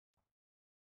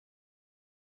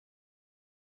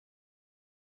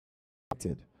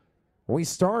We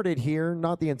started here,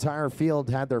 not the entire field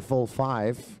had their full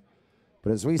 5,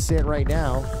 but as we sit right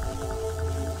now,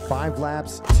 5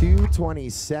 laps,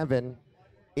 2:27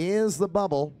 is the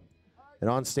bubble. And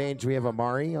on stage we have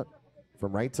Amari,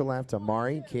 from right to left,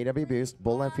 Amari, KW Boost,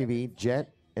 Bull FPV,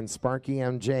 Jet, and Sparky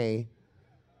MJ.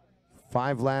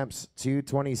 5 laps,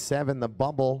 2:27, the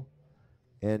bubble,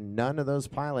 and none of those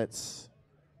pilots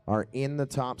are in the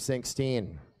top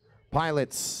 16.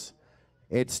 Pilots,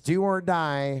 it's do or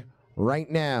die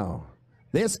right now.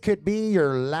 This could be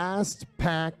your last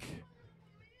pack,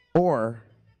 or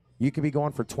you could be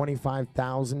going for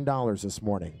 $25,000 this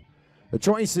morning. The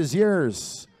choice is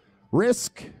yours.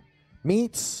 Risk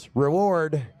meets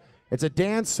reward. It's a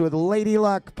dance with Lady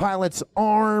Luck. Pilots,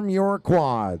 arm your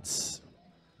quads.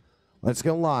 Let's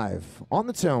go live on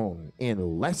the tone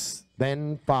in less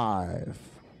than 5.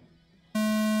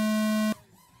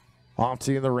 Off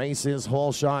to the races.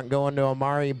 Whole shot going to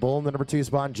Amari. Bull in the number 2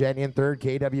 spot. Jet in 3rd.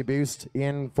 KW Boost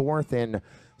in 4th. And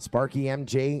Sparky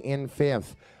MJ in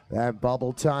 5th. That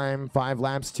bubble time, 5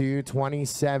 laps,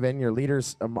 2:27. Your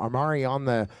leaders, Amari on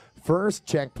the first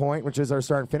checkpoint, which is our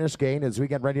start and finish gate, as we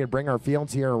get ready to bring our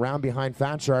fields here around behind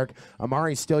Fat Shark.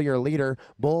 Amari's still your leader.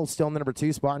 Bull still in the number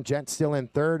 2 spot. Jet still in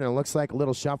 3rd, and it looks like a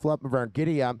little shuffle up of our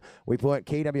giddy up. We put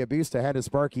KW Boost ahead of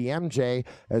Sparky MJ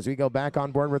as we go back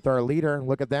on board with our leader.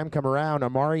 Look at them come around.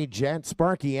 Amari, Jet,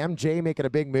 Sparky MJ making a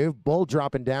big move. Bull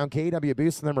dropping down. KW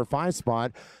Boost in the number 5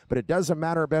 spot, but it doesn't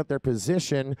matter about their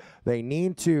position. They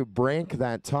need to break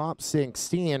that top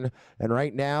 16, and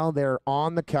right now they're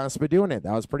on the cusp of doing it.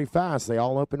 That was pretty fast. They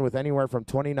all opened with anywhere from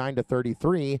 29 to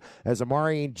 33 as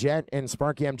Amari, Jet, and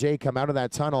Sparky MJ come out of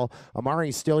that tunnel.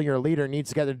 Amari's still your leader, needs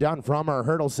to get it done from our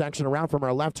hurdle section around from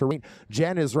our left to right.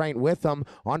 Jet is right with them.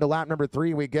 On to lap number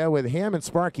 3 we go with him and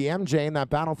Sparky MJ in that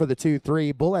battle for the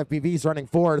 2-3. Bull FPV's running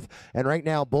 4th, and right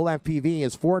now Bull FPV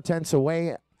is 4/10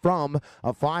 away from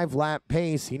a 5-lap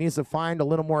pace. He needs to find a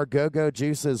little more go-go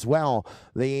juice as well.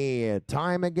 The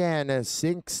time again is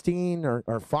 16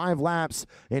 or 5 laps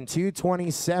in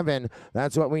 2:27.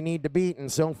 That's what we need to beat,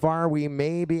 and so far we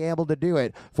may be able to do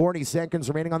it. 40 seconds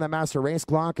remaining on the master race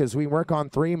clock as we work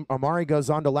on 3. Amari goes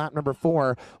on to lap number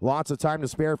 4. Lots of time to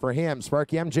spare for him.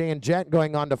 Sparky MJ and Jet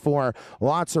going on to 4.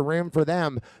 Lots of room for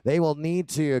them. They will need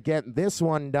to get this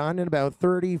one done in about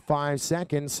 35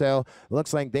 seconds, so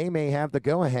looks like they may have the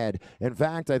go-ahead. In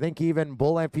fact, I think even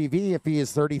Bull FPV, if he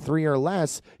is 33 or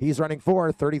less, he's running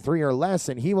 4th, 33 or less,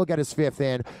 and he will get his 5th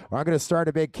in. I'm going to start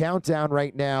a big countdown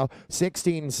right now.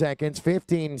 16 seconds,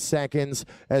 15 seconds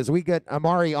as we get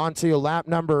Amari onto lap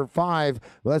number 5.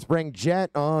 Let's bring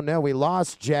Jet. Oh, no, we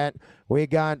lost Jet. We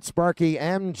got Sparky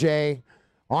MJ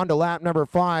on to lap number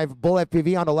 5. Bull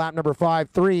FPV on to lap number 5.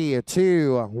 3,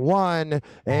 2, 1.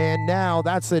 And now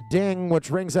that's a ding,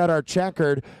 which rings out our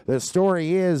checkered. The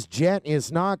story is Jet is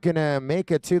not going to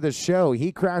make it to the show.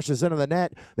 He crashes into the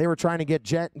net. They were trying to get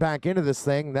Jet back into this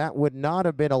thing. That would not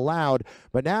have been allowed.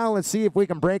 But now let's see if we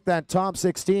can break that top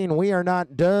 16. We are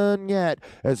not done yet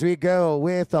as we go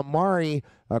with Amari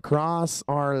across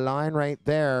our line right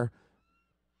there.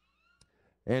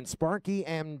 And Sparky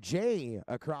MJ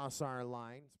across our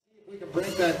line. We can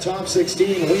break that top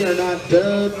 16. We are not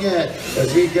done yet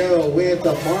as we go with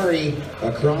Amari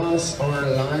across our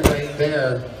line right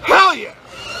there. Hell yeah!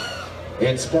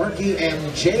 And Sparky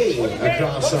MJ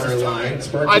across our line.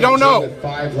 Sparky I don't MJ know. with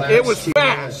 5 laps. It was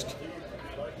fast.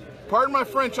 Pardon my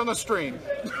French on the stream.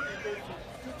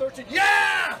 13.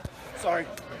 Yeah! Sorry.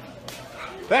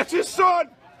 That's his son.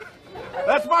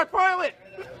 That's my pilot.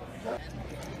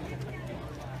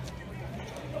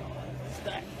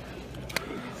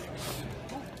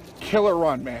 Killer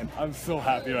run, man. I'm so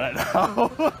happy right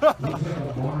now.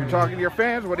 You're talking to your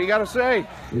fans. What do you got to say?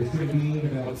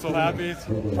 I'm so happy.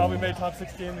 Probably made top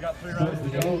 16. We got 3 rounds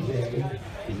to go.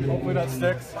 Hopefully that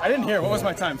sticks. I didn't hear. What was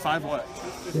my time? 5 what?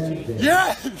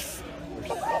 Yes!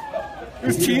 It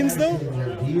was teens though?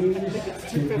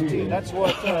 2:15. That's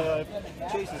what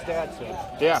Chase's dad said.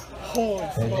 Yeah. Holy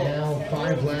And now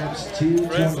 5 laps,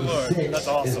 2:26 That's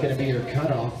awesome. is going to be your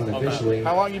cutoff, and officially.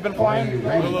 How long you been flying?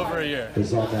 A little over a year.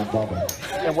 Is on that bubble.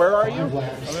 And where are you? 5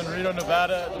 laps. I'm in Reno,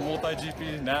 Nevada, the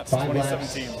MultiGP NATS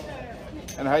 2017.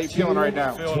 And how you feeling right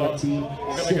now? We're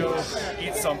gonna go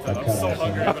eat something. I'm so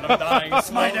hungry, but I'm dying.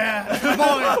 It's my dad. It's my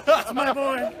boy. It's my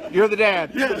boy. You're the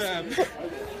dad. Yes.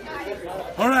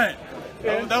 All right.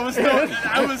 That was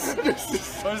I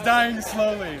was dying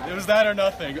slowly. It was that or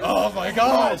nothing. Oh my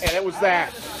gosh. And it was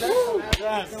that.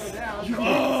 Yes.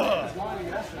 Oh.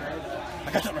 I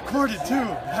I got it recorded too.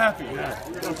 I'm happy. Yeah.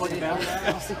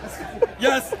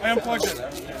 Yes, I unplugged it.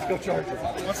 Let's go charge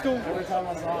it. Let's go.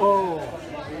 Oh,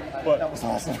 What? that was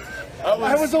awesome.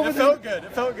 I was over there. It felt good.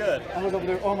 It felt good. I was over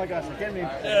there. Oh my gosh, I can't even.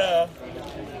 Yeah.